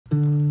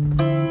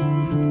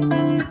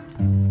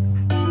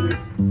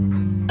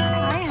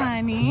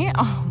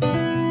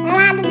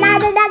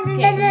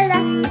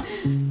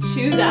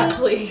Chew that,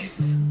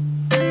 please.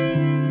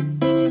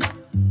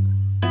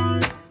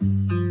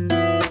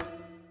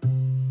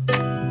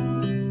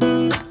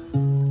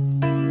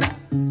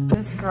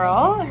 This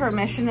girl, her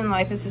mission in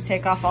life is to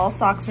take off all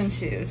socks and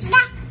shoes.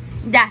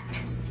 Da.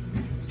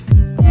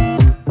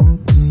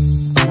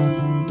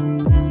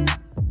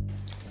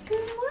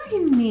 Good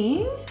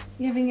morning.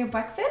 You having your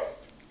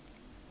breakfast?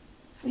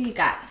 What do you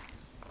got?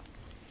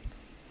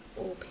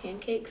 Oh,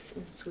 pancakes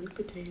and sweet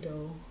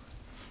potato.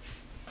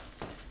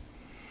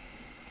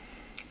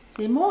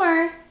 Say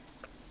more.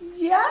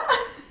 Yeah.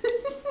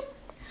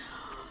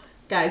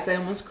 Guys, I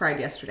almost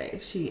cried yesterday.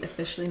 She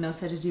officially knows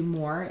how to do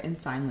more in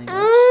sign language.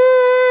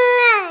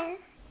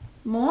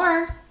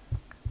 More.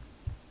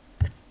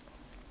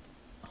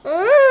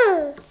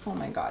 Oh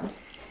my God.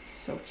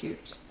 So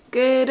cute.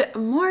 Good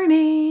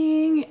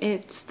morning.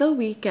 It's the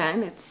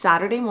weekend. It's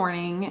Saturday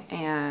morning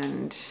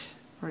and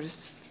we're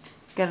just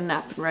getting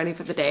up and ready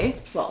for the day.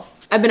 Well,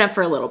 I've been up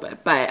for a little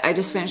bit, but I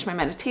just finished my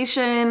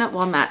meditation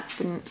while Matt's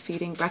been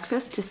feeding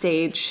breakfast to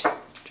Sage,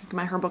 drinking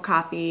my herbal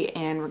coffee,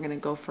 and we're gonna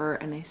go for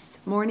a nice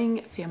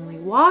morning family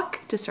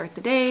walk to start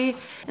the day.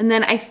 And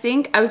then I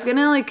think I was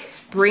gonna like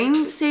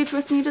bring Sage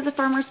with me to the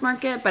farmer's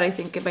market, but I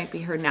think it might be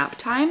her nap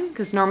time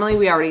because normally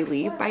we already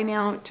leave by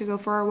now to go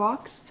for our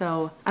walk.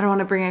 So I don't want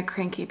to bring a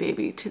cranky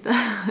baby to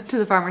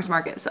the farmer's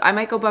market. So I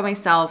might go by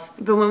myself.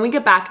 But when we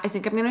get back, I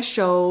think I'm gonna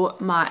show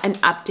an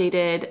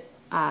updated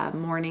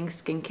morning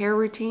skincare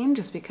routine,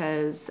 just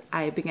because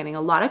I've been getting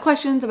a lot of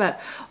questions about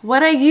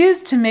what I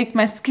use to make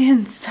my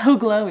skin so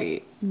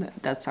glowy.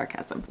 That's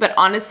sarcasm. But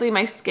honestly,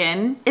 my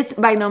skin, it's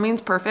by no means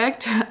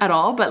perfect at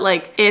all, but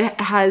like it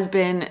has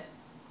been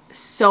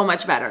so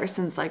much better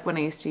since like when I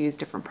used to use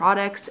different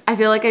products. I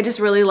feel like I just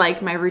really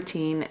like my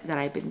routine that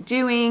I've been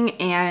doing,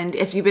 and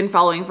if you've been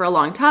following for a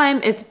long time,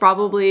 it's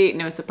probably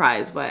no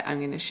surprise what I'm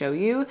going to show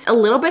you. A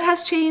little bit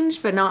has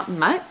changed, but not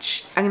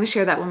much. I'm going to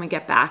share that when we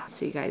get back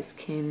so you guys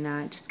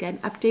can just get an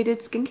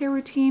updated skincare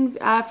routine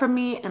from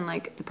me and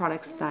like the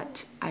products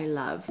that I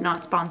love.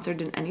 Not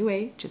sponsored in any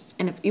way, just,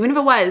 and even if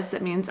it was,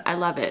 that means I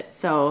love it.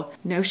 So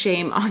no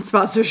shame on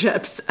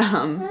sponsorships.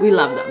 We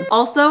love them.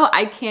 Also,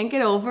 I can't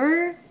get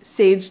over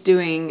Sage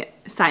doing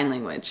sign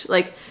language.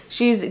 Like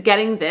she's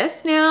getting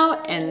this now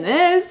and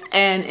this,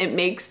 and it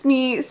makes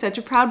me such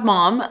a proud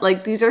mom.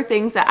 Like these are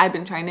things that I've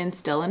been trying to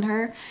instill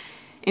into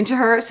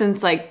her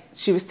since like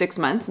she was 6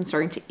 months and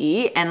starting to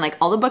eat, and like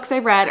all the books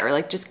I've read are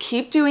like just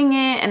keep doing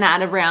it, and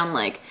at around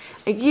like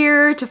a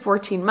year to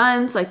 14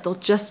 months like they'll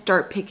just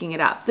start picking it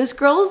up. This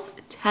girl's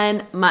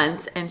 10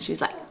 months and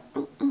she's like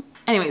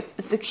Anyways,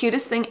 it's the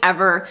cutest thing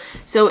ever.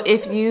 So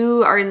if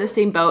you are in the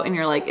same boat and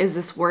you're like, is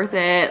this worth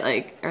it?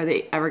 Like, are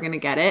they ever gonna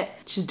get it?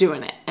 She's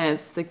doing it, and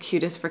it's the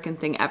cutest freaking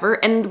thing ever.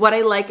 And what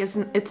I like is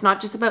it's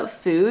not just about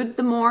food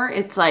the more,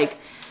 it's like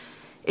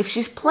if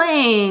she's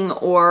playing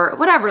or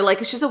whatever,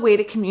 like it's just a way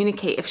to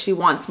communicate if she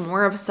wants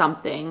more of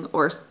something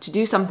or to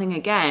do something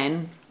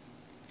again,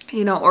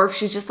 you know, or if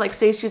she's just like,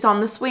 say she's on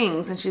the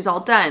swings and she's all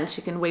done,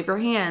 she can wave her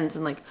hands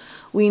and like,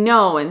 we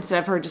know, instead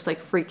of her just like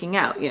freaking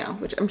out, you know,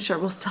 which I'm sure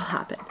will still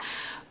happen.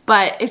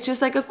 But it's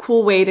just like a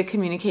cool way to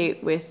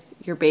communicate with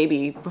your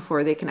baby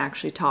before they can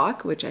actually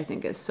talk, which I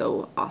think is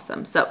so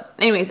awesome. So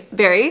anyways,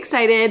 very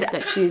excited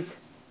that she's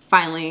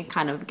finally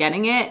kind of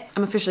getting it.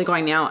 I'm officially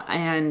going now,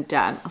 and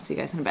I'll see you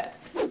guys in a bit.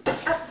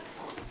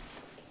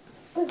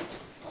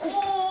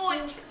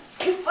 Oh,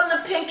 you found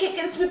the pancake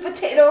and sweet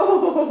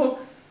potato.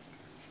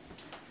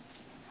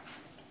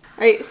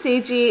 All right,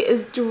 Seiji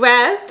is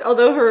dressed,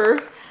 although her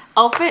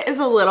outfit is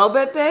a little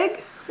bit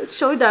big. Let's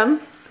show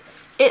them.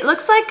 It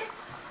looks like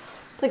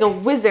a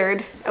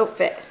wizard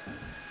outfit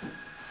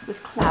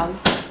with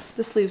clouds.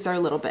 The sleeves are a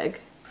little big.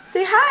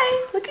 Say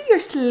hi, look at your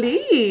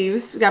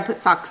sleeves. We gotta put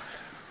socks.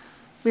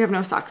 We have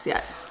no socks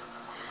yet.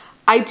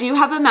 I do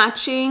have a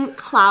matching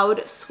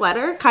cloud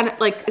sweater, kind of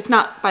like, it's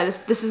not by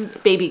this is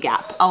Baby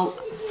Gap. I'll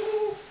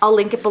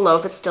link it below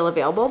if it's still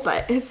available,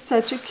 but it's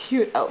such a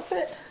cute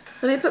outfit.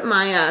 Let me put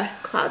my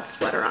cloud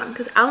sweater on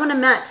because I want to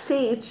match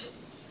Sage.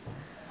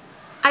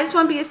 I just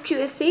want to be as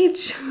cute as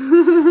Sage.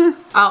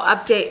 I'll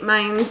update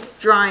mine's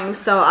drawing,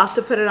 so I'll have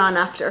to put it on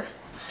after.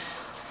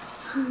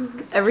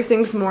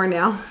 Everything's more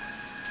now.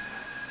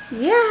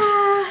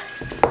 Yeah.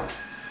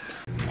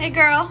 Hey,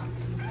 girl.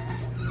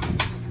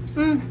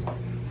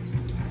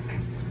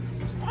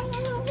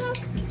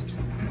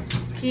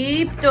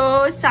 Keep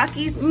those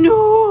sockies.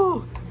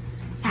 No.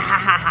 Ha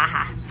ha ha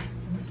ha.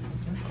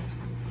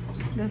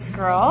 This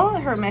girl,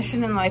 her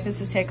mission in life is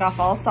to take off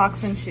all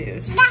socks and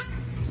shoes.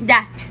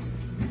 Da.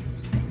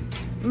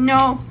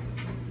 No.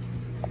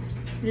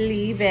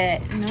 Leave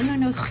it. No, no,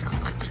 no.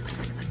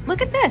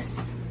 Look at this.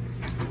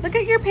 Look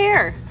at your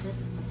pair.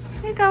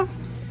 There you go.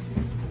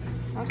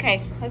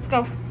 Okay, let's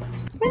go.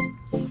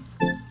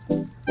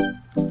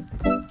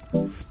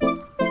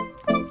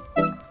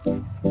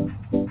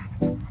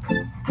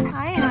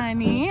 Hi,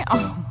 honey.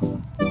 Oh.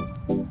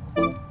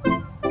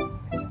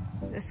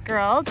 This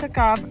girl took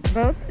off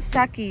both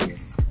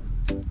sockies.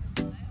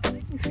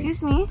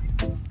 Excuse me.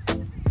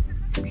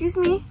 Excuse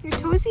me, your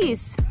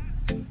toesies.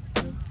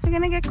 Look You're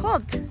gonna get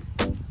cold.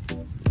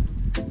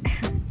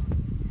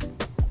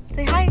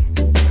 Say hi.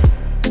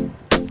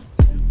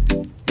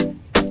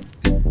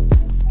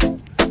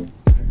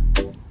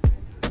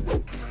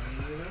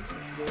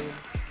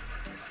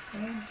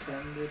 And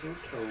 10 little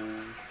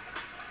toes.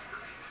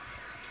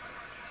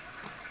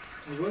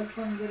 There was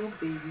one little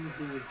baby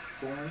who was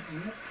born in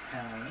a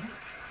town.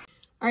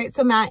 All right,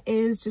 so Matt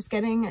is just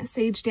getting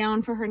Sage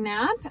down for her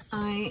nap.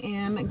 I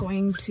am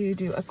going to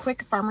do a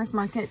quick farmer's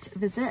market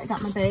visit. I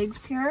got my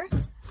bags here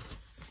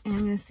and I'm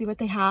gonna see what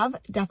they have.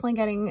 Definitely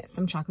getting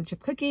some chocolate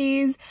chip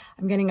cookies.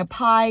 I'm getting a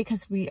pie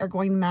because we are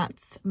going to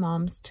Matt's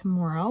mom's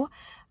tomorrow.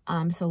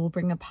 So we'll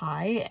bring a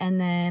pie and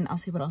then I'll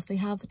see what else they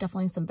have.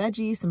 Definitely some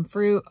veggies, some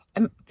fruit.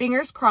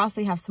 Fingers crossed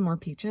they have some more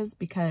peaches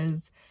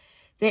because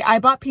I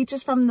bought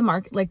peaches from the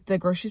market, like the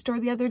grocery store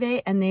the other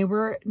day, and they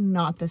were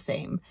not the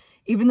same.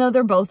 Even though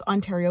they're both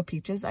Ontario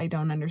peaches, I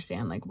don't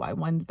understand like why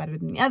one's better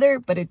than the other,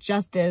 but it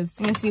just is.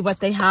 I'm gonna see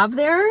what they have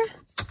there.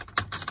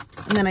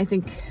 And then I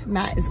think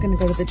Matt is gonna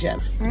go to the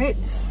gym. All right,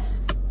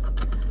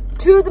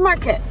 to the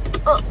market.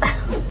 Oh.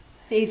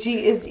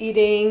 Seiji is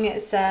eating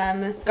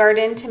some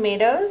garden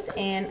tomatoes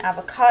and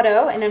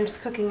avocado, and I'm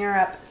just cooking her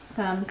up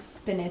some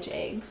spinach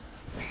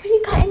eggs. What do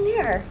you got in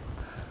there?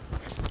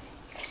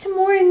 Got some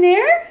more in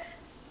there?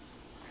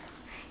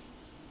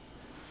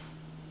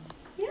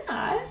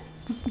 Yeah.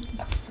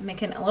 I'm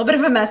making a little bit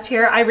of a mess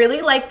here. I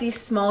really like these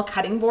small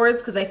cutting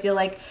boards because I feel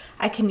like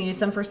I can use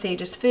them for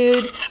Sage's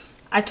food.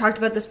 I've talked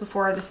about this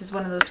before. This is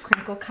one of those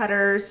crinkle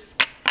cutters.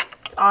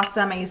 It's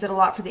awesome. I use it a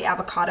lot for the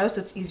avocado, so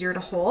it's easier to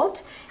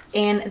hold.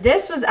 And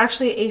this was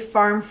actually a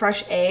farm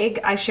fresh egg.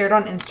 I shared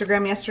on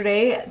Instagram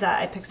yesterday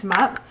that I picked some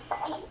up.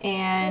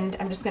 And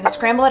I'm just gonna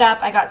scramble it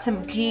up. I got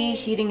some ghee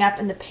heating up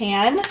in the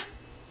pan.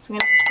 So I'm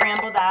gonna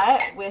scramble that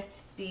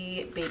with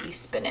the baby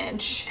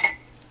spinach.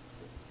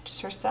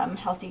 Just for some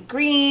healthy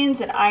greens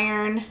and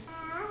iron.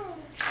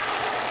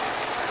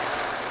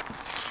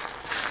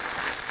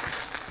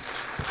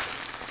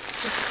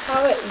 Look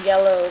how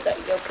yellow that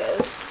yolk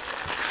is.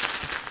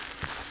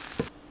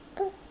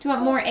 Do you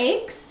want more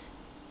eggs?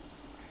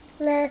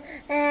 Okay.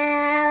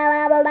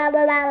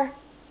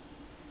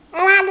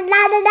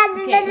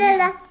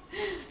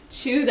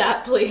 Chew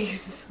that,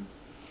 please.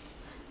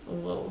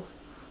 Whoa.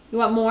 You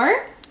want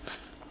more?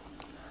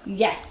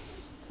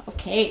 Yes.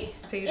 Okay.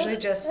 So I usually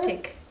just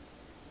take,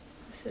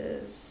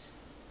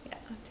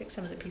 take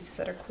some of the pieces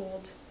that are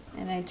cooled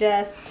and I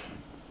just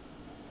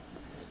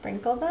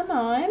sprinkle them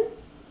on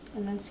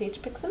and then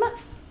Sage picks them up.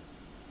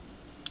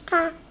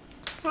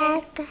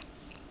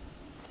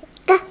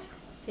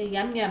 Say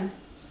yum yum.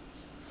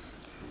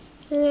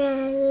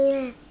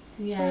 Yum,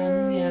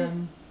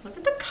 yum. Look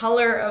at the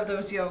color of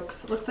those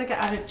yolks. It looks like I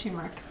added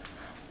turmeric.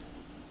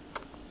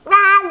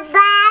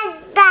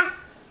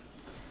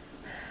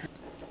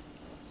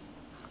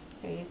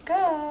 There you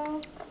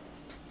go.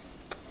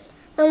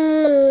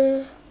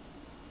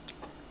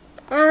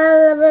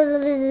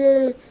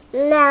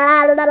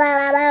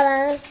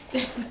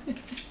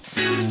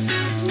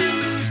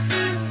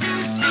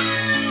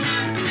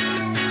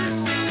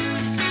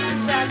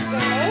 Is that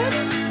good?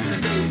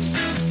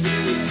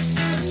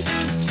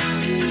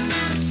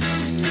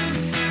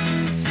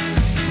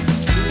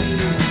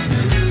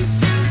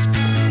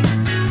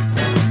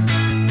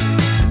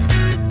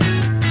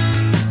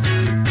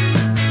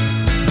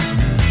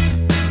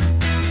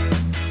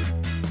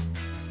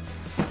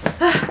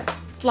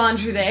 It's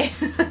laundry day.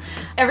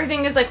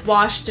 Everything is like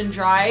washed and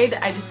dried.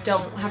 I just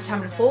don't have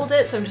time to fold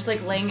it, so I'm just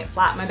like laying it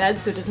flat in my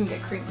bed so it doesn't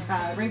get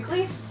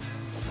wrinkly.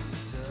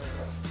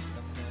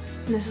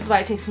 And this is why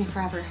it takes me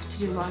forever to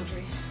do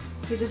laundry.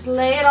 You just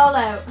lay it all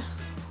out.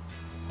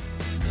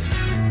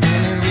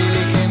 And it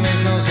really came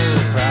as no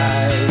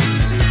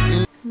surprise.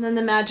 And then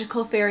the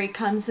magical fairy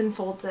comes and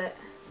folds it.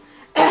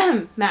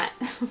 Matt,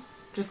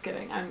 just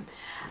kidding.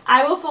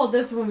 I will fold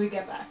this when we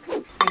get back.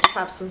 I just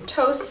have some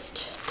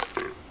toast.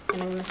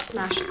 And I'm going to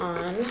smash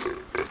on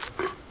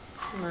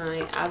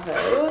my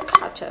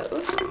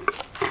avocado.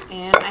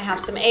 And I have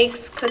some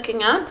eggs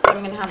cooking up that I'm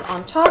going to have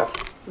on top.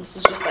 This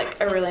is just like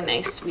a really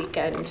nice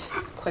weekend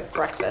quick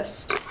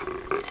breakfast.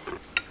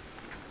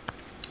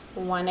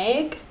 1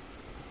 egg,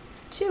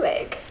 2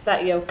 egg.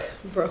 That yolk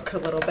broke a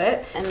little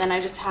bit. And then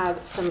I just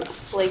have some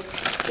flaked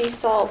sea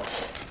salt,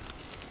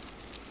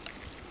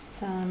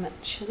 some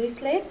chili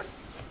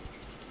flakes.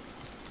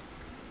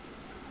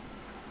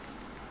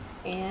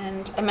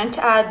 And I meant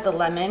to add the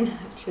lemon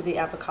to the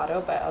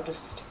avocado, but I'll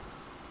just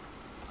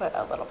put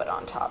a little bit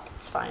on top.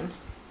 It's fine.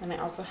 And I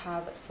also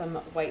have some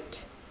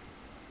white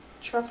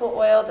truffle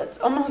oil that's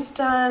almost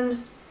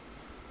done,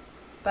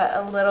 but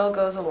a little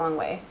goes a long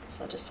way.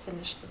 So I'll just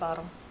finish the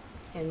bottle.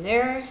 And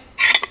there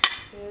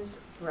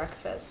is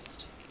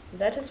breakfast.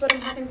 That is what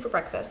I'm having for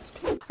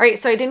breakfast. All right,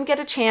 so I didn't get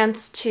a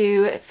chance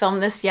to film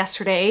this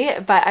yesterday,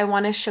 but I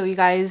want to show you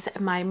guys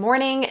my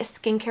morning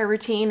skincare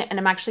routine, and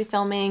I'm actually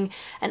filming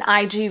an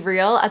IG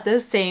reel at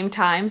the same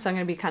time, so I'm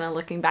going to be kind of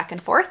looking back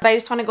and forth. But I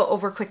just want to go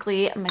over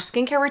quickly my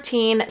skincare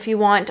routine. If you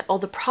want all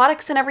the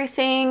products and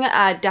everything,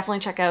 definitely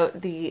check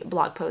out the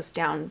blog post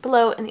down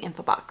below in the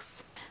info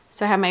box.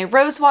 So I have my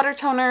rose water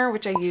toner,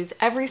 which I use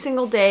every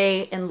single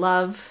day and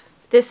love.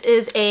 This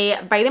is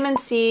a vitamin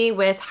C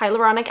with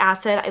hyaluronic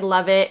acid. I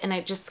love it, and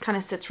it just kind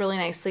of sits really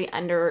nicely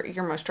under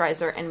your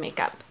moisturizer and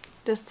makeup.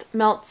 Just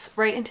melts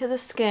right into the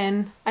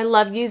skin. I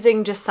love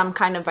using just some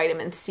kind of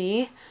vitamin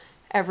C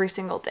every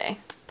single day.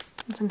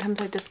 And sometimes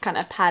I just kind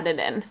of pat it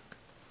in.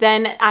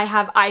 Then I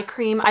have eye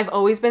cream. I've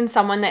always been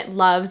someone that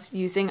loves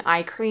using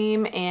eye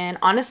cream, and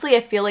honestly,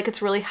 I feel like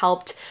it's really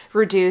helped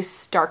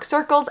reduce dark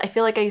circles. I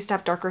feel like I used to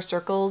have darker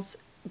circles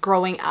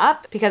growing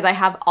up because I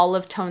have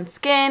olive tone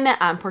skin,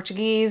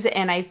 Portuguese,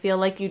 and I feel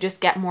like you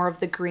just get more of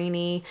the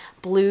greeny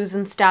blues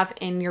and stuff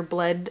in your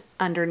blood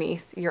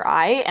underneath your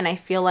eye. And I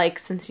feel like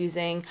since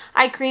using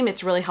eye cream,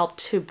 it's really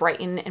helped to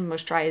brighten and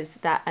moisturize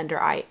that under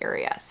eye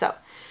area. So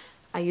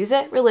I use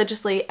it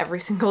religiously every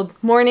single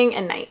morning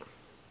and night.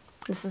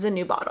 This is a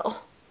new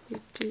bottle. Oh,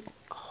 there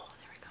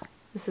we go.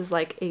 This is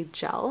like a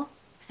gel,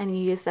 and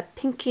you use the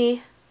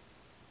pinky,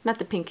 not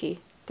the pinky,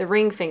 the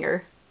ring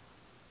finger.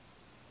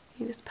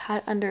 You just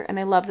pat under, and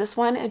I love this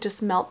one. It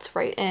just melts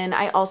right in.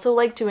 I also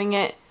like doing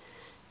it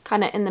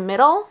kind of in the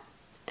middle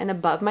and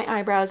above my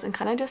eyebrows and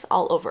kind of just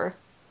all over.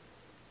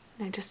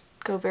 And I just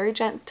go very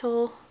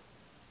gentle,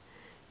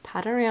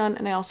 pat around,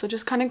 and I also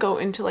just kind of go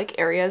into like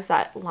areas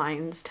that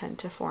lines tend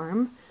to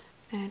form,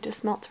 and it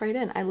just melts right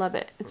in. I love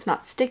it. It's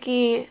not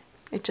sticky.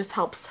 It just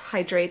helps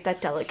hydrate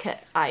that delicate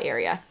eye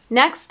area.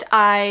 Next,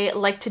 I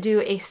like to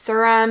do a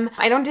serum.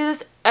 I don't do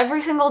this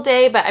every single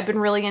day, but I've been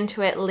really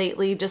into it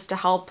lately just to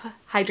help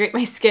hydrate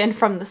my skin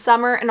from the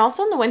summer. And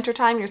also in the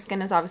wintertime, your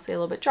skin is obviously a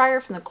little bit drier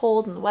from the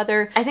cold and the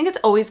weather. I think it's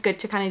always good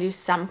to kind of do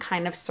some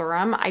kind of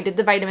serum. I did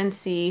the vitamin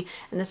C,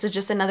 and this is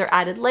just another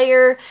added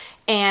layer.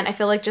 And I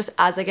feel like just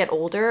as I get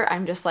older,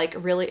 I'm just like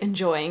really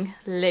enjoying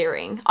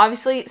layering.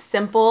 Obviously,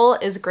 simple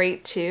is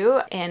great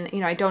too. And you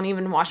know, I don't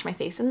even wash my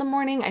face in the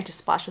morning. I just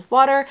splash with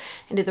water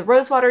and do the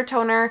rose water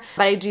toner.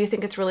 But I do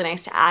think it's really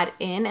nice to add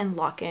in and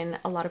lock in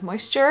a lot of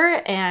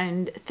moisture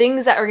and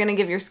things that are going to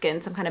give your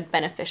skin some kind of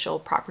beneficial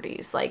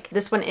properties. Like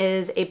this one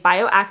is a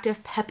bioactive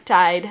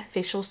peptide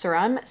facial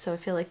serum. So I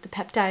feel like the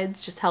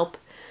peptides just help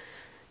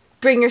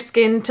bring your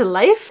skin to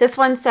life. This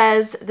one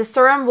says the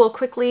serum will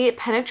quickly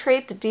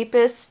penetrate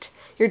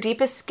your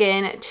deepest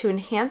skin to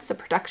enhance the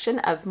production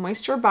of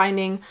moisture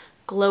binding,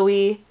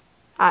 glowy,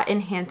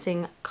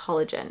 enhancing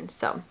collagen.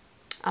 So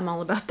I'm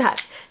all about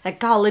that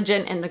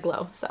collagen and the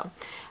glow. So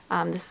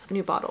this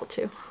new bottle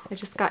too. I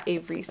just got a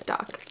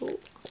restock.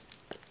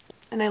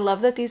 And I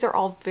love that these are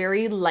all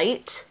very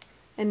light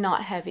and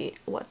not heavy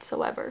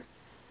whatsoever.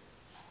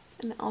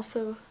 And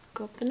also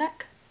go up the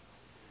neck.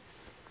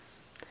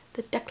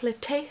 The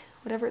décolleté,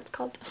 whatever it's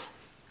called.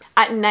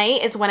 At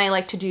night is when I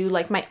like to do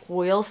like my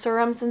oil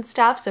serums and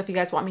stuff. So if you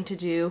guys want me to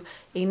do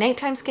a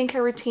nighttime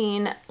skincare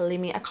routine,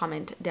 leave me a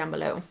comment down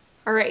below.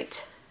 All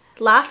right,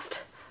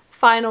 last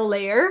final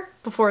layer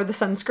before the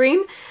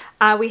sunscreen.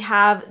 We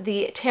have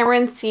the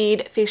tamarind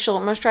seed facial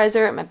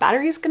moisturizer. My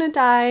battery is gonna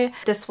die.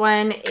 This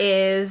one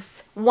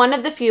is one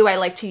of the few I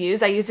like to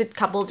use. I use a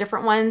couple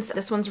different ones.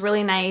 This one's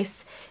really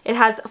nice. It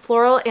has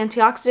floral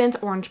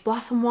antioxidants, orange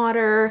blossom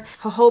water,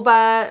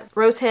 jojoba,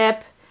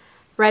 rosehip,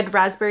 red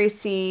raspberry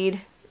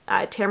seed,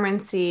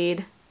 tamarind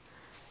seed,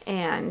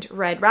 and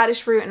red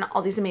radish root, and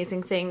all these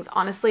amazing things.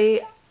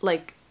 Honestly,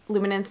 like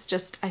Luminance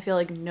just, I feel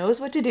like knows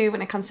what to do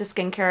when it comes to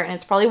skincare, and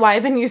it's probably why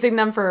I've been using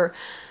them for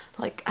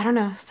like, I don't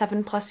know,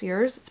 7+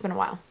 years. It's been a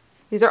while.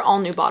 These are all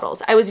new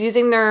bottles. I was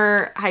using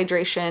their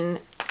hydration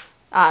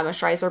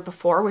moisturizer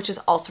before, which is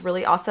also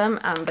really awesome,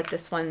 but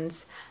this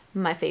one's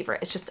my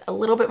favorite. It's just a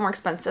little bit more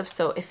expensive,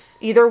 so if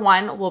either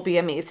one will be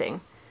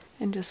amazing.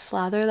 And just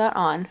slather that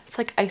on. It's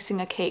like icing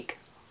a cake,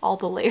 all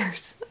the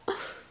layers.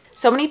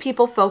 So many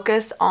people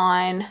focus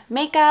on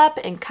makeup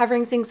and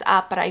covering things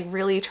up, but I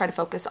really try to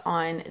focus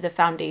on the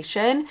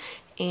foundation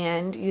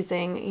and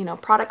using, you know,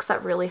 products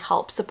that really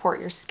help support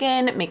your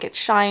skin, make it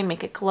shine,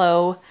 make it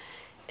glow,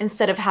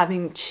 instead of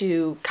having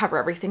to cover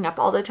everything up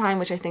all the time,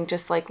 which I think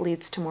just like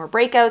leads to more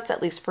breakouts.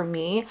 At least for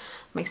me,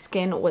 my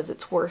skin was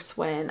its worst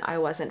when I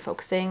wasn't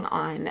focusing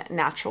on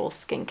natural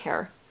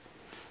skincare.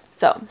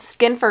 So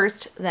skin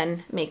first,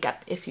 then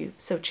makeup if you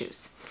so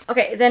choose.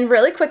 Okay, then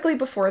really quickly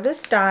before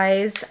this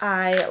dies,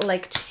 I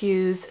like to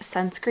use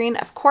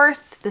sunscreen. Of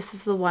course, this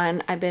is the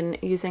one I've been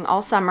using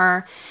all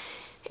summer.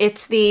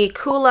 It's the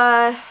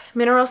Coola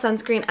Mineral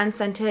Sunscreen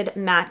Unscented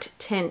Matte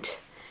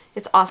Tint.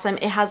 It's awesome.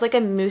 It has like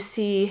a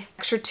moussey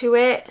texture to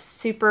it,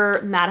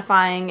 super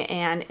mattifying,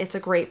 and it's a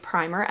great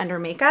primer under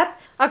makeup.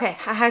 Okay,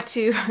 I had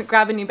to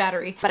grab a new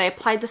battery, but I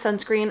applied the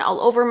sunscreen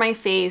all over my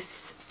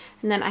face,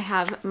 and then I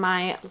have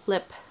my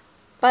lip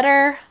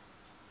butter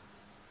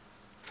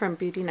from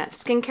HealthNut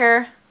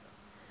Skincare.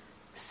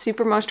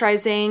 Super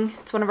moisturizing.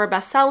 It's one of our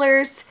best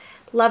sellers.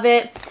 Love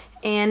it.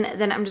 And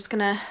then I'm just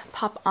gonna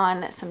pop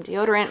on some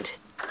deodorant.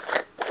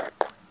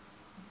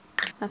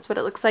 That's what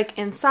it looks like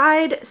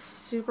inside.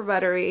 Super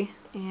buttery.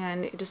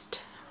 And you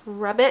just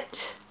rub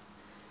it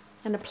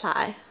and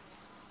apply.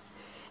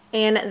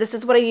 And this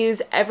is what I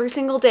use every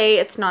single day.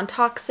 It's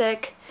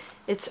non-toxic.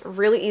 It's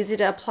really easy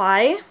to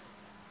apply.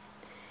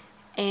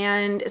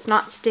 and it's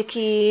not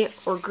sticky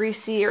or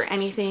greasy or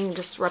anything.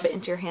 Just rub it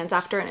into your hands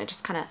after and it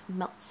just kind of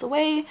melts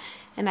away,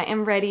 and I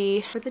am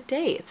ready for the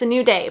day. It's a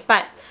new day,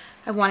 but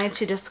I wanted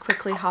to just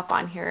quickly hop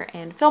on here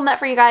and film that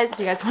for you guys. If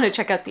you guys want to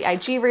check out the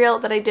IG reel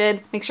that I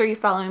did, make sure you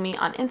follow me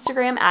on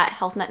Instagram at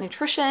HealthNut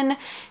Nutrition.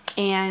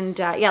 And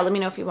yeah, let me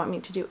know if you want me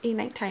to do a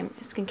nighttime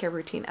skincare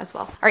routine as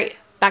well. All right,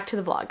 back to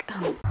the vlog.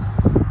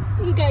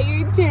 You got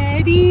your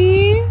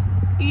daddy?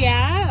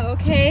 Yeah,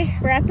 okay.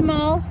 We're at the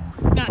mall.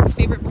 Matt's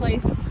favorite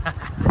place.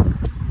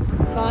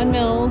 Vaughan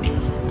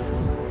Mills.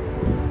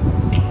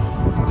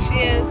 There she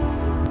is.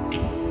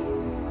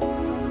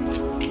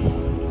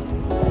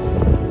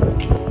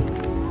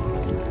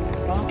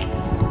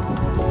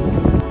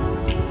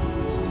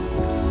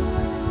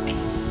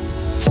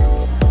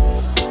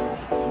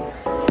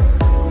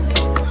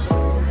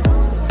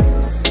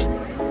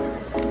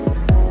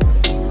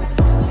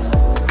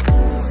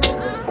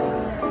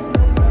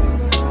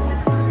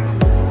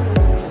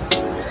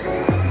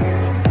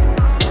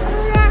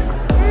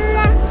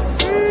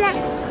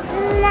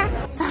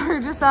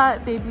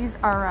 At Babies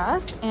R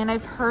Us, and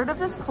I've heard of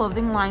this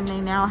clothing line they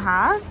now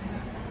have.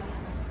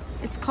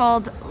 It's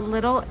called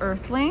Little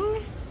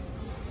Earthling,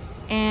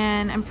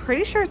 and I'm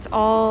pretty sure it's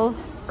all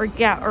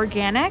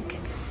organic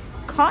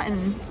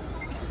cotton.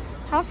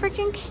 How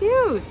freaking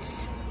cute.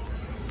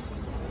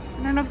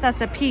 I don't know if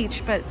that's a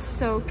peach, but it's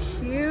so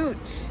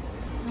cute.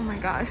 Oh my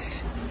gosh,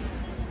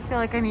 I feel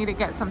like I need to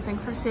get something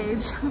for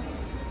Sage.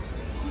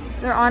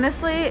 They're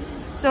honestly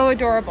so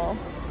adorable.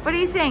 What do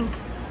you think?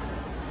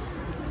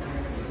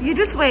 You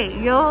just wait,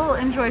 you'll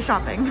enjoy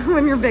shopping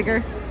when you're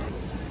bigger.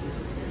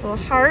 Little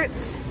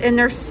hearts, and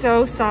they're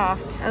so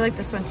soft. I like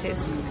this one too.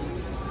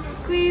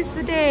 Squeeze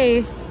the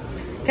day.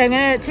 Okay, I'm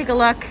gonna take a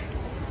look.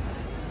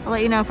 I'll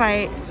let you know if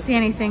I see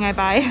anything I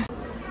buy.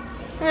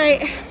 All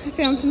right, I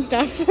found some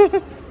stuff.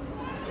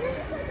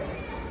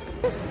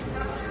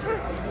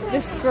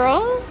 This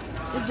girl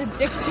is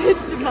addicted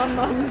to Mum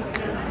Mums.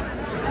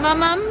 Mum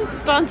Mums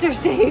sponsor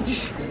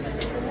Sage.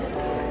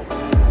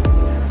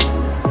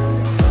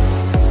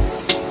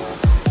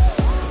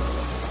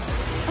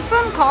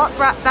 Call it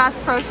Bass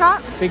Pro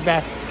Shop? Big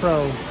Bass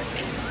Pro.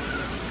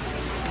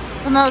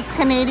 The most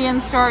Canadian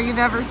store you've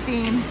ever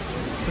seen.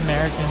 It's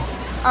American.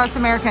 Oh, it's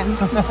American.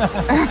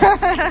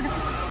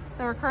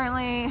 So we're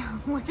currently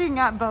looking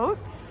at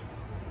boats.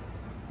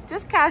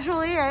 Just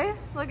casually, eh?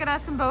 Looking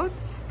at some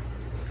boats.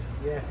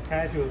 Yes,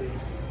 casually.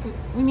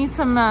 We need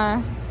some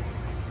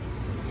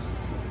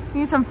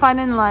fun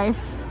in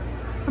life.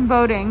 Some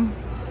boating.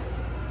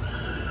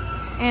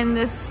 In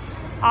this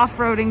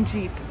off-roading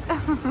Jeep.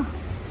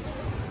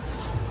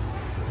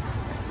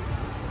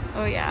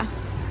 Oh yeah.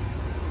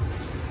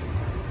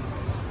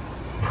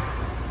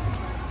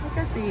 Look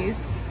at these.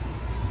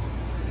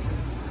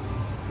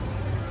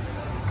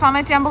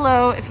 Comment down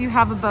below if you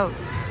have a boat.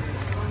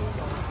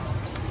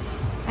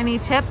 Any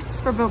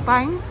tips for boat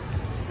buying?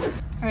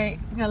 All right,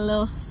 we got a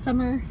little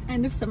summer,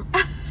 end of summer.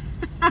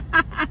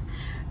 Are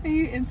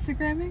you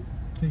Instagramming?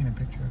 Taking a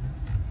picture of it.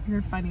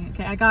 You're funny.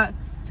 Okay, I got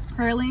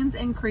pralines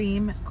and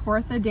cream,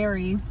 Cortha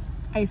dairy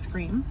ice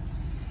cream.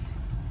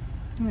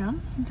 You know,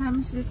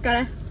 sometimes you just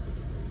gotta.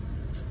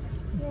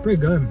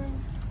 Pretty good.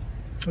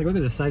 Like, look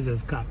at the size of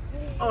this cup.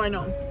 Oh, I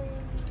know.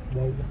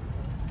 Whoa.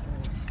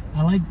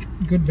 I like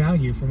good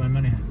value for my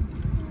money.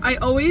 I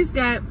always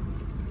get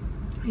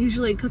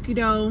usually cookie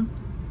dough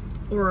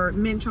or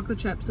mint chocolate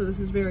chips, so this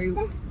is very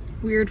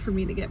weird for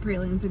me to get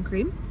pralines and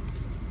cream.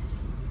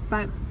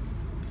 But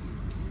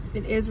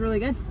it is really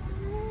good.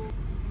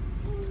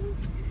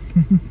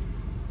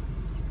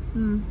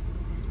 Really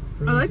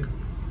I like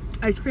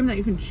ice cream that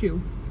you can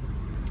chew.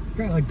 It's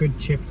got like good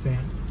chips in it.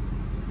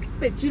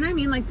 But do you know what I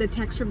mean? Like the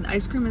texture of the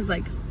ice cream is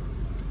like,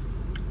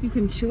 you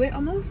can chew it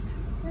almost.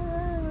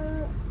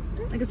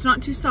 Like it's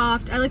not too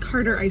soft. I like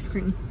harder ice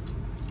cream,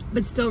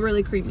 but still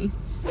really creamy.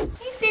 Hey,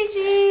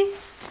 Seiji.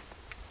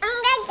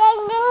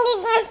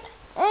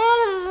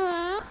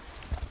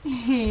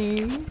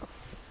 Hey.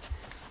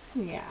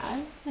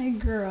 Yeah, hi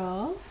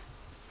girl.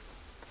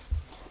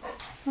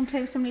 Wanna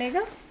play with some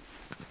Lego?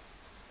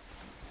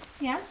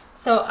 Yeah.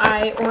 So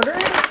I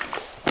ordered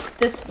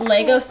this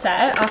Lego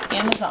set off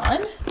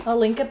Amazon. I'll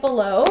link it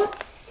below.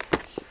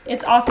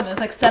 It's awesome. It was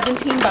like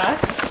 17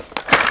 bucks.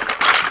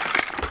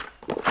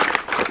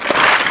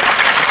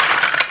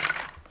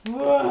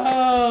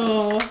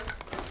 Whoa.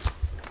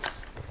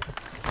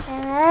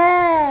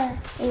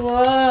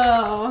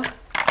 Whoa.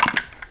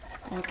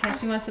 Okay,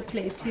 she wants to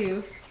play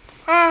too.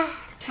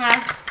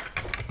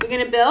 We're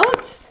gonna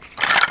build?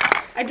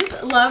 I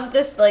just love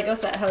this Lego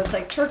set, how it's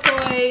like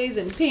turquoise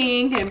and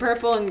pink and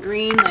purple and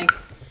green, like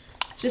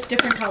just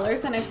different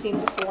colors than I've seen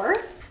before.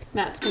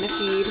 Matt's gonna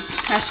feed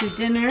Cashew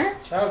dinner.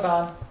 Show's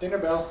on. Dinner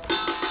bell.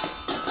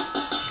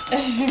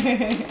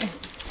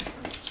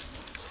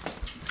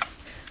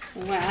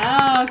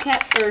 Wow,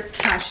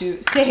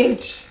 Cashew,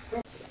 Sage.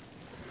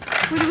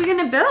 What are we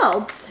gonna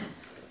build?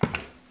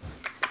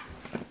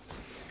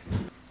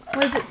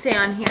 What does it say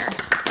on here?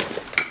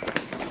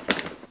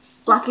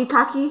 Walkie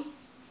talkie?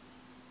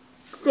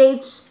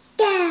 Sage?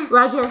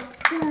 Roger.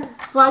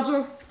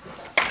 Roger.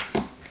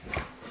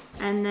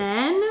 And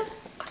then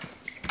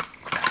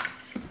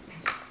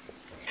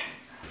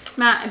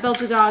Matt, I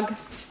built a dog.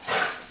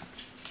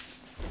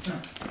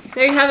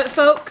 There you have it,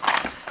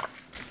 folks.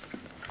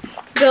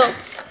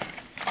 Built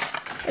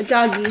a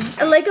doggy.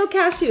 A Lego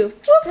cashew.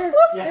 Woof, woof.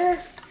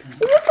 Yes.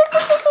 Woof, woof,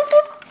 woof, woof, woof,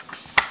 woof.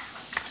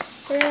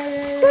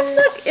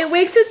 Look, it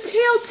wags its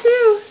tail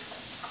too.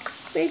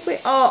 Wait,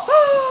 wait.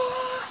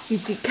 Oh, you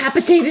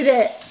decapitated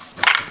it.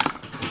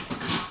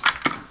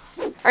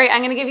 All right,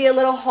 I'm gonna give you a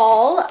little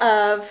haul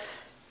of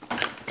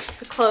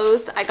the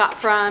clothes I got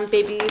from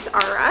Babies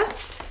R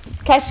Us.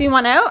 Cashew, you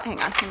want out? Hang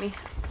on, let me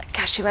let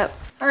Cashew out.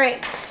 All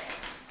right,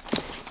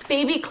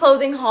 baby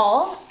clothing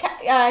haul.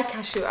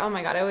 Cashew, oh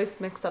my God, I always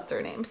mix up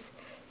their names.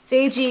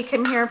 Seiji,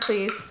 come here,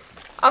 please.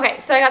 Okay,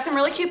 so I got some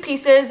really cute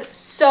pieces,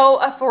 so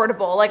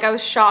affordable. Like, I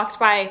was shocked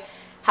by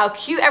how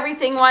cute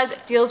everything was. It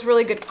feels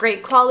really good,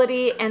 great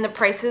quality, and the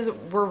prices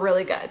were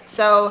really good.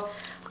 So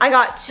I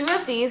got 2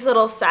 of these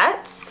little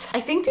sets.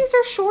 I think these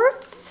are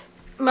shorts.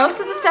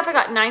 Most of the stuff I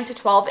got 9 to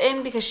 12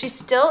 in because she's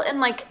still in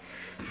like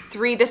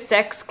 3 to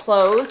 6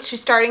 clothes. She's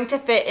starting to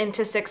fit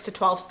into 6 to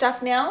 12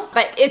 stuff now,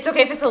 but it's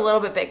okay if it's a little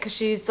bit big because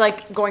she's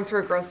like going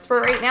through a growth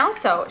spurt right now,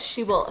 so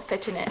she will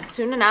fit in it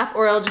soon enough,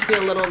 or it'll just be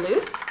a little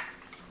loose.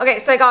 Okay,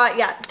 so I got,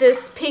 yeah,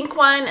 this pink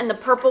one and the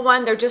purple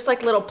one. They're just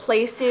like little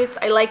play suits.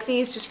 I like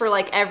these just for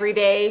like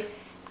everyday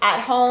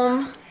at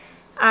home,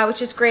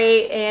 which is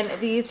great. And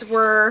these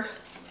were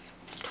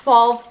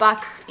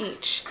 $12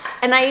 each.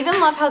 And I even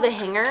love how the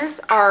hangers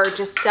are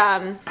just,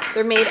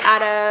 they're made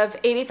out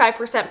of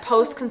 85%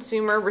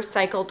 post-consumer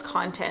recycled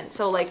content.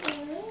 So like,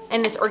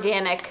 and it's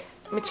organic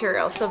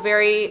material. So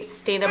very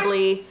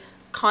sustainably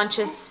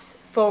conscious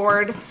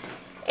forward.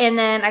 And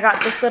then I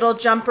got this little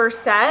jumper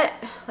set,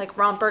 like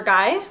romper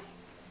guy. I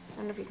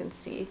don't know if you can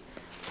see.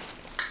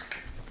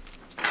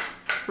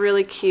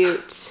 Really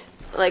cute,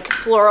 like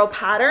floral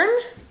pattern.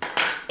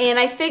 And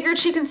I figured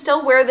she can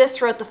still wear this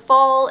throughout the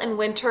fall and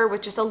winter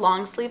with just a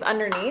long sleeve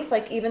underneath.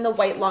 Like even the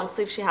white long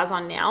sleeve she has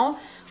on now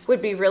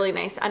would be really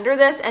nice under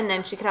this. And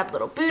then she could have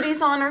little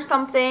booties on or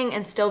something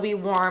and still be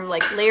warm,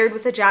 like layered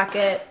with a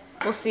jacket.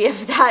 We'll see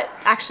if that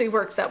actually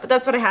works out, but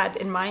that's what I had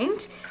in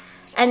mind.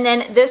 And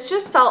then this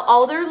just felt,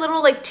 all their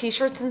little like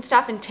t-shirts and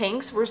stuff and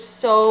tanks were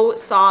so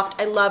soft.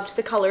 I loved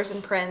the colors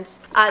and prints.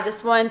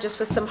 This one just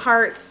with some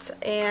hearts,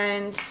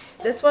 and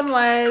this one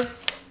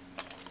was,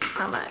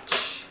 how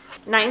much?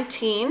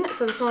 19,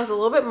 so this one was a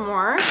little bit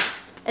more.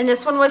 And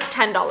this one was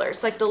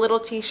 $10, like the little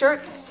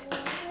t-shirts.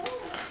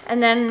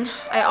 And then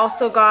I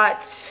also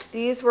got,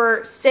 these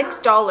were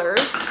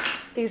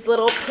 $6, these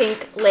little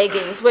pink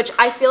leggings, which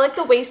I feel like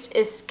the waist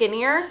is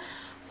skinnier.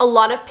 A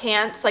lot of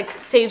pants, like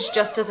Sage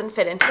just doesn't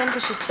fit into them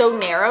because she's so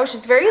narrow.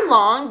 She's very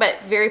long,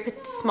 but very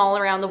small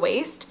around the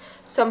waist.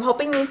 So I'm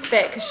hoping these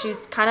fit because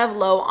she's kind of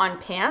low on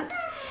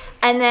pants.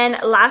 And then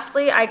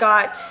lastly, I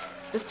got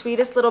the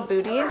sweetest little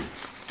booties.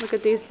 Look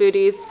at these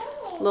booties,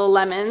 little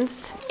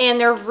lemons. And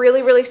they're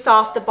really, really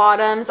soft. The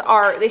bottoms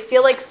are, they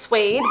feel like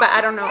suede, but I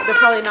don't know. They're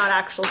probably not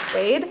actual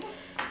suede.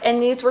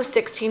 And these were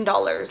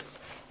 $16.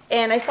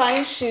 And I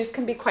find shoes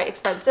can be quite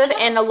expensive,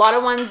 and a lot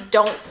of ones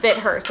don't fit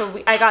her.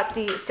 So I got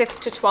the 6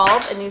 to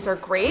 12, and these are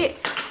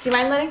great. Do you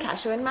mind letting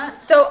Cashew in,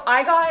 Matt? So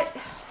I got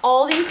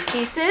all these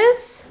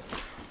pieces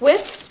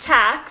with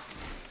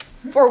tax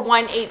for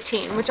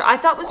 $118, which I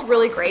thought was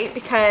really great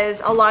because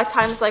a lot of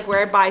times, like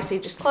where I buy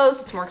Sage's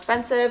clothes, it's more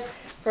expensive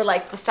for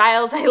like the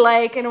styles I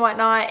like and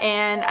whatnot.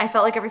 And I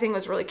felt like everything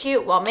was really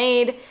cute, well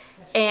made,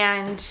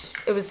 and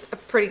it was a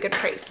pretty good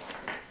price.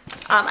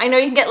 I know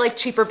you can get like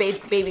cheaper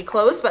baby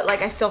clothes, but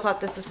like I still thought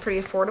this was pretty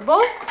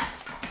affordable.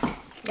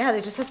 Yeah,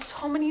 they just had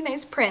so many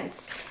nice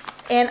prints.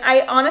 And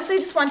I honestly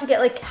just wanted to get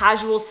like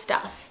casual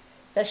stuff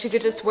that she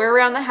could just wear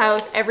around the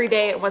house every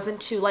day. It wasn't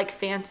too like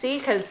fancy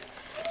because,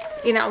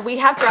 you know, we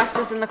have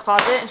dresses in the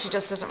closet and she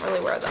just doesn't really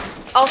wear them.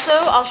 Also,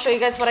 I'll show you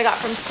guys what I got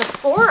from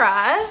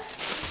Sephora.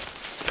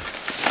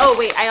 Oh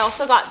wait, I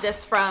also got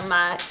this from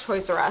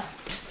Toys R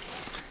Us.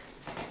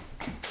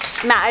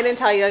 Matt, I didn't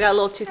tell you, I got a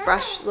little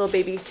toothbrush, little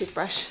baby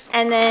toothbrush.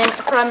 And then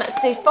from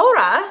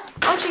Sephora,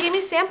 oh, she gave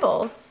me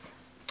samples.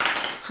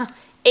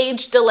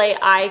 Age Delay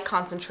Eye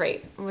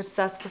Concentrate. What's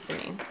that supposed to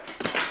mean?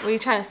 What are you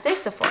trying to say,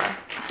 Sephora?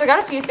 So I got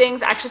a few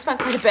things. I actually spent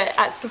quite a bit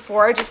at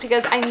Sephora just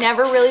because I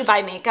never really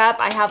buy makeup.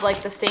 I have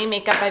like the same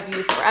makeup I've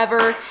used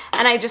forever,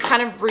 and I just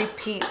kind of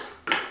repeat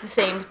the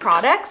same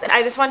products. And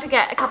I just want to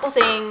get a couple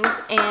things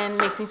and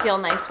make me feel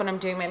nice when I'm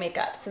doing my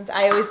makeup, since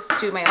I always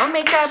do my own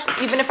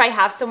makeup. Even if I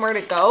have somewhere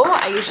to go,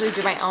 I usually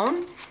do my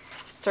own.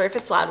 Sorry if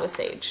it's loud with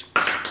Sage.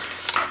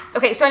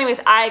 Okay, so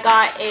anyways, I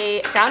got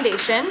a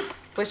foundation,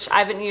 which I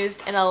haven't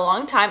used in a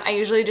long time. I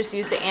usually just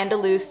use the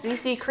Andalous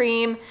CC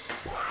cream.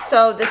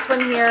 So this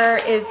one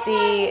here is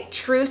the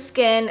True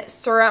Skin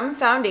Serum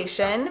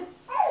Foundation.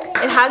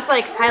 It has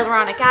like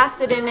hyaluronic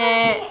acid in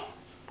it.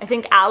 I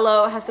think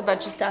aloe, has a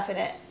bunch of stuff in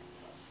it.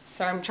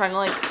 So I'm trying to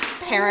like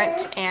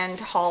parent and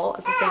haul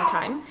at the same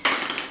time.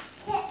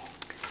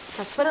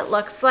 That's what it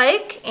looks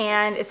like,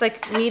 and it's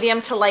like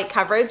medium to light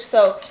coverage.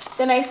 So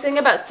the nice thing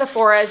about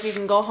Sephora is you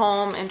can go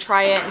home and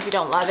try it. If you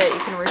don't love it, you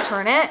can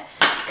return it,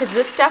 because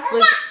this stuff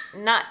was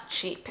not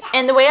cheap.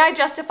 And the way I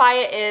justify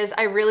it is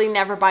I really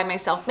never buy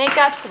myself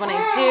makeup, so when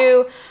I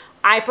do,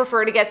 I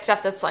prefer to get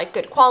stuff that's like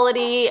good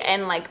quality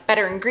and like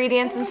better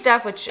ingredients and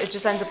stuff, which it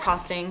just ends up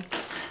costing.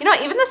 You know,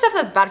 even the stuff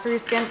that's bad for your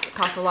skin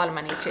costs a lot of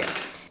money too.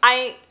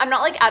 I'm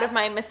not like out of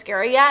my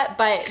mascara yet,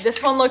 but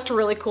this one looked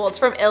really cool. It's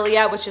from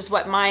Ilia, which is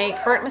what my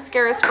current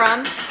mascara is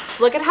from.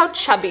 Look at how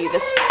chubby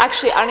this,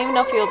 actually, I don't even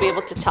know if you'll be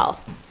able to tell.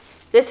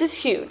 This is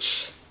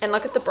huge. And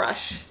look at the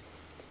brush.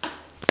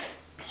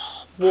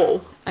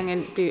 Whoa, I'm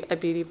gonna be a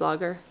beauty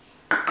vlogger.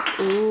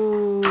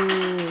 Ooh,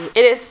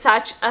 it is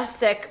such a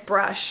thick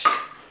brush.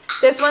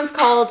 This one's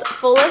called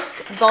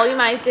Fullest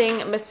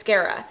Volumizing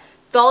Mascara.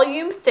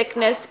 Volume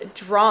Thickness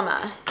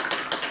Drama.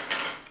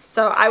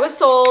 So I was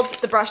sold,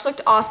 the brush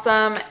looked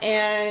awesome,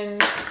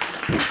 and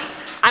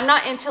I'm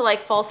not into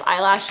like false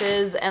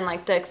eyelashes and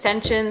like the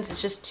extensions.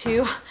 It's just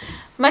too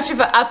much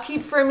of an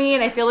upkeep for me,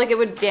 and I feel like it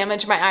would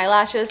damage my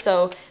eyelashes.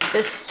 So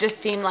this just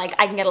seemed like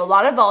I can get a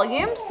lot of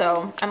volume,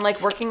 so I'm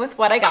like working with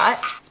what I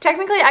got.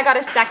 Technically I got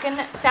a second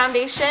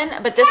foundation,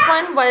 but this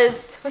one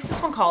was, what's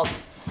this one called?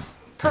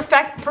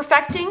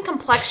 Perfecting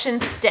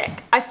Complexion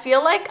Stick. I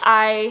feel like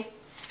I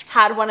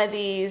had one of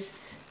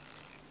these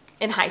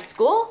in high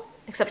school,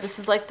 except this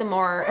is like the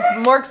more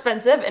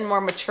expensive and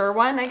more mature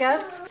one, I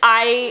guess.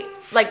 I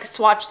like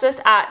swatched this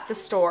at the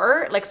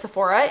store, like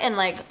Sephora, and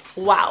like,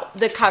 wow,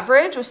 the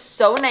coverage was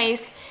so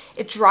nice.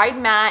 It dried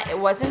matte, it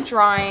wasn't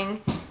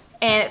drying,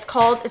 and it's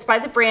by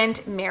the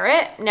brand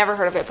Merit. Never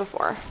heard of it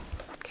before.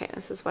 Okay,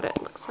 this is what it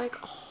looks like.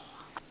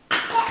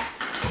 Oh.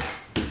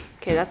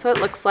 Okay, that's what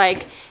it looks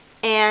like,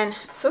 and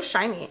so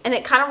shiny, and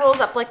it kind of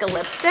rolls up like a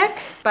lipstick,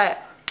 but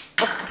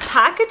oh,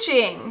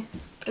 packaging.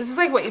 This is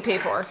like what you pay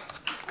for.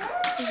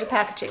 This is the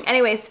packaging.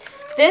 Anyways,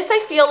 this I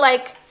feel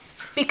like,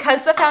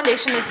 because the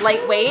foundation is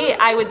lightweight,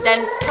 I would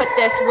then put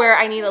this where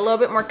I need a little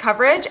bit more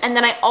coverage. And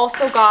then I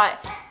also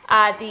got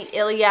the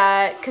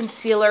Ilia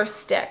Concealer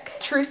Stick.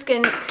 True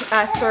Skin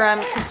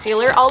Serum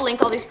Concealer. I'll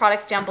link all these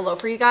products down below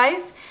for you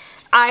guys.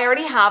 I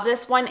already have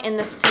this one in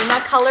the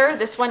Suma color.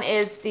 This one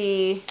is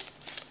the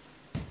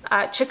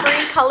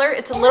chicory color.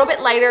 It's a little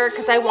bit lighter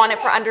because I want it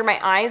for under my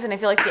eyes, and I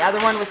feel like the other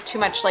one was too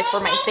much like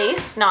for my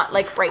face, not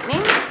like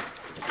brightening.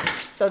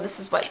 So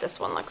this is what this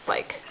one looks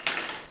like.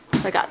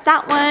 So I got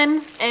that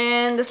one,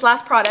 and this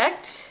last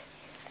product,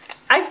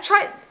 I've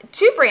tried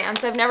two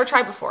brands I've never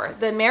tried before.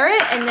 The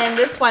Merit, and then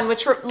this one,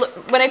 which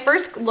when I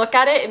first look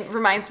at it, it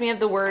reminds me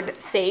of the word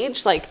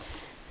sage, like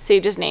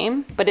Sage's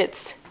name, but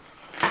it's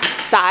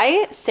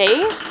Say.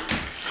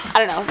 I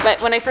don't know,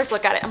 but when I first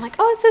look at it, I'm like,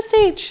 oh, it says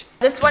Sage.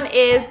 This one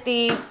is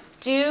the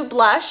Dew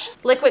Blush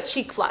Liquid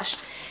Cheek Flush.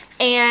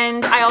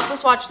 And I also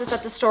swatched this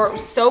at the store. It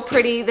was so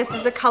pretty. This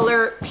is the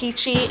color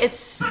Peachy.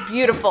 It's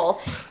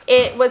beautiful.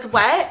 It was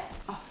wet.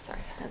 Oh,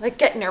 sorry. I like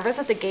get nervous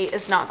that the gate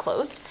is not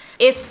closed.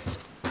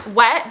 It's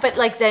wet, but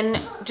like then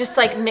just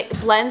like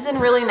blends in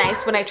really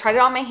nice. When I tried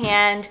it on my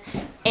hand,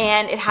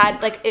 and it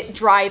had like, it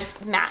dried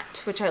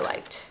matte, which I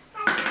liked.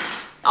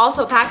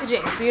 Also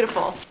packaging,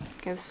 beautiful.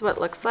 Okay, this is what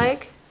it looks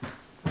like.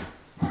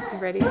 You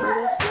ready for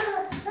this?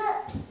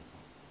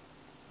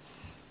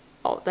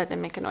 Oh, that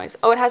didn't make a noise.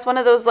 Oh, it has one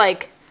of those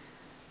like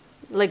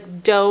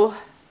dough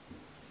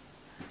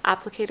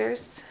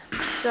applicators.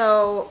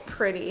 So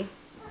pretty.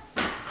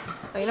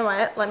 Oh, you know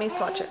what? Let me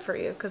swatch it for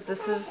you, because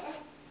this is,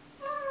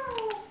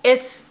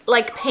 it's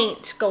like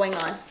paint going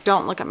on.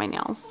 Don't look at my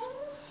nails.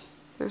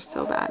 They're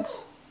so bad.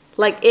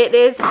 Like, it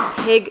is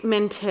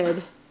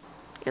pigmented.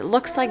 It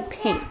looks like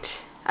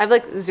paint. I have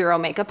like zero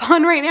makeup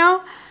on right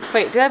now.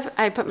 Wait,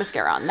 I put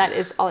mascara on? That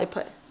is all I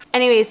put.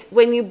 Anyways,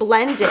 when you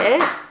blend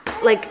it,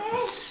 like,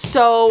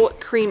 so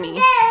creamy.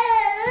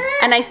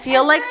 And I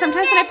feel like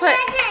sometimes when I put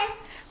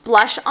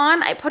blush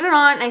on, I put it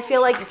on and I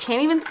feel like you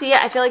can't even see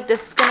it. I feel like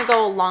this is gonna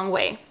go a long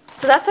way.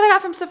 So that's what I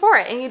got from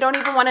Sephora, and you don't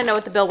even want to know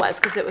what the bill was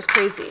because it was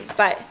crazy.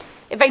 But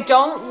if I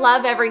don't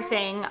love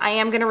everything, I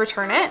am gonna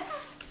return it.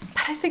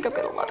 But I think I'm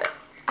gonna love it.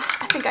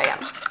 I think I am.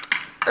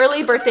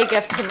 Early birthday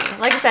gift to me.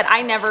 Like I said,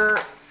 I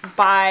never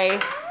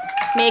buy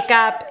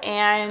makeup,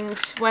 and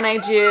when I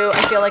do,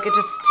 I feel like it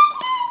just,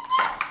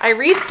 I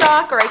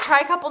restock or I try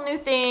a couple new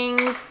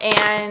things,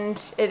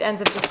 and it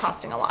ends up just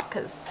costing a lot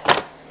because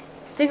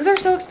things are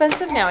so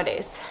expensive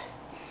nowadays.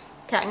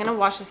 Okay, I'm gonna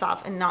wash this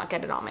off and not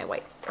get it on my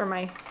whites or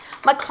my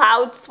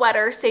cloud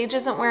sweater. Sage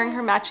isn't wearing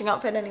her matching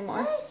outfit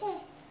anymore.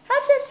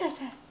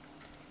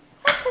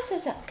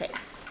 Okay,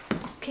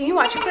 can you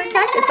watch it for a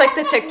sec? It's like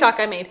the TikTok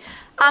I made.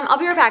 I'll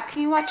be right back.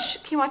 Can you watch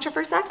it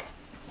for a sec?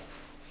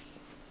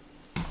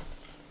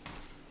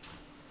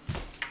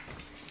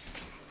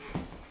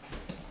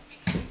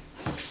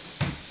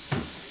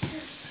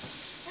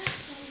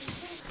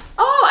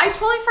 Oh, I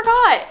totally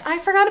forgot. I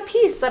forgot a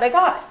piece that I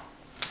got.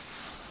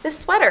 This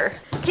sweater.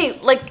 Okay,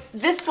 like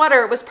this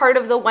sweater was part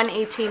of the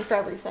 118 for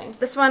everything.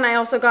 This one I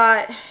also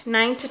got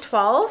 9 to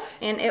 12,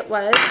 and it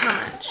was how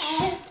much?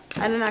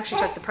 I didn't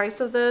actually check the price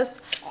of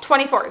this.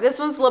 24. This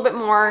one's a little bit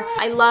more.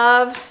 I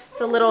love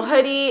the little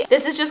hoodie.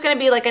 This is just gonna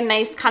be like a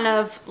nice kind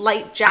of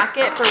light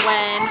jacket for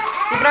when,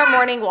 even our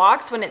morning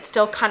walks, when it's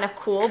still kind of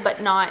cool,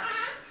 but not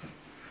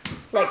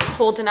like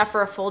cold enough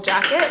for a full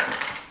jacket.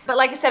 But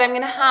like I said, I'm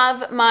gonna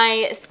have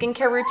my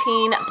skincare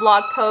routine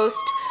blog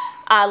post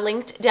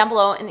linked down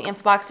below in the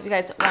info box if you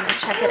guys wanna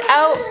check it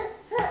out.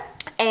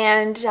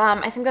 And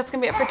I think that's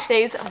gonna be it for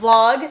today's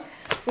vlog.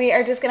 We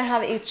are just gonna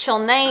have a chill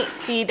night,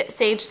 feed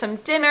Sage some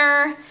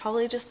dinner,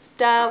 probably just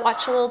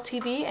watch a little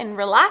TV and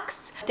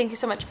relax. Thank you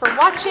so much for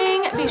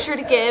watching. Be sure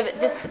to give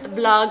this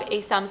vlog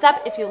a thumbs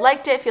up if you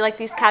liked it, if you like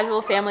these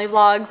casual family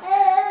vlogs.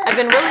 I've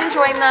been really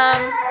enjoying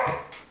them.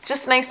 It's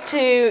just nice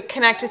to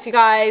connect with you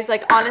guys.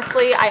 Like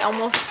honestly, I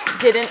almost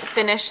didn't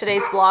finish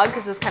today's vlog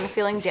because I was kind of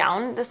feeling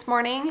down this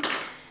morning.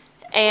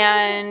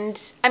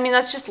 And I mean,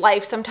 that's just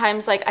life.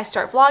 Sometimes like I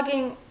start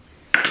vlogging.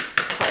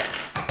 Sorry.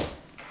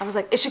 I was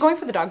like, is she going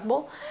for the dog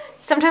bowl?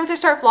 Sometimes I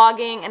start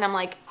vlogging and I'm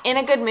like in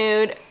a good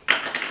mood,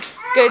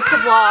 good to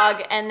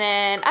vlog. And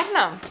then, I don't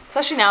know,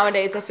 especially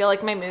nowadays, I feel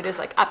like my mood is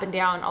like up and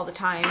down all the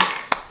time.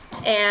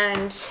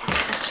 And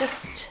it's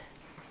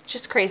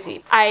just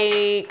crazy.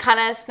 I kind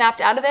of snapped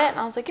out of it and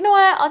I was like, you know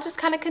what? I'll just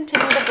kind of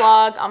continue to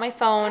vlog on my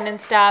phone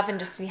and stuff and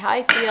just see how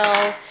I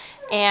feel.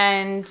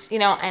 And, you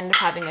know, end up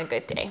having a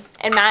good day.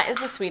 And Matt is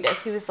the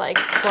sweetest. He was like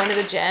going to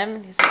the gym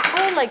and he's like,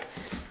 oh, like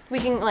we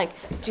can like,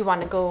 do you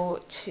want to go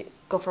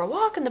for a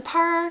walk in the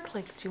park?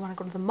 Like, do you want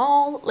to go to the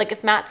mall? Like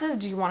if Matt says,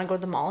 do you want to go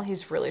to the mall?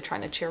 He's really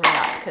trying to cheer me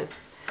up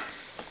because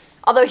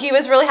although he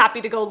was really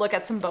happy to go look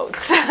at some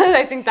boats.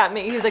 I think that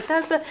he was like,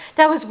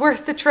 that was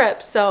worth the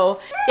trip. So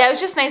yeah, it was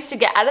just nice to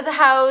get out of the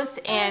house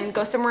and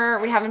go somewhere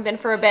we haven't been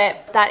for a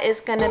bit. That is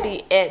gonna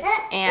be it.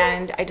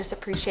 And I just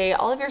appreciate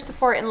all of your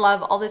support and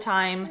love all the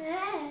time.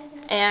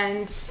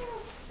 And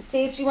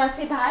Sage, you wanna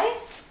say bye?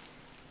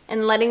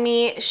 And letting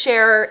me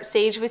share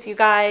Sage with you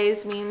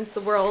guys means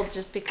the world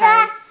just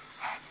because,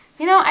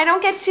 you know, I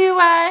don't get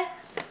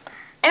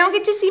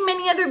to see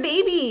many other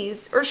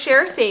babies or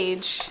share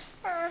Sage.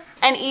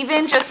 And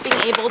even just being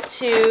able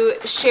to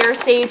share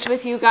Sage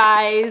with you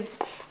guys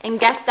and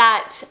get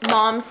that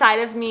mom side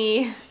of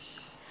me,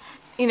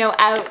 you know,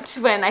 out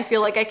when I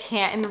feel like I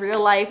can't in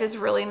real life is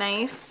really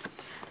nice.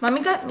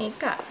 Mommy got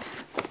makeup.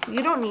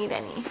 You don't need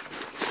any.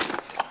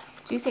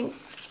 Do you think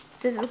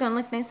this is gonna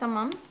look nice on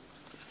Mom?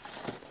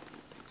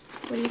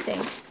 What do you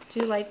think? Do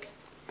you like?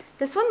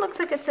 This one looks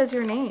like it says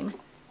your name.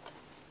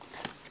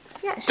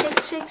 Yeah,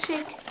 shake, shake,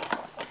 shake.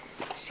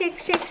 Shake,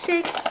 shake,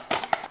 shake.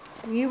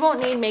 You won't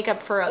need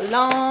makeup for a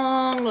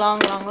long, long,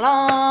 long,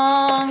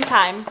 long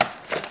time.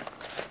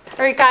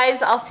 All right,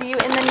 guys, I'll see you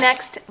in the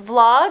next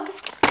vlog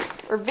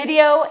or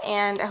video,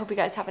 and I hope you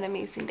guys have an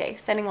amazing day.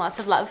 Sending lots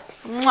of love.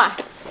 Mwah.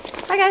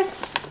 Bye,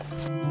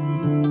 guys.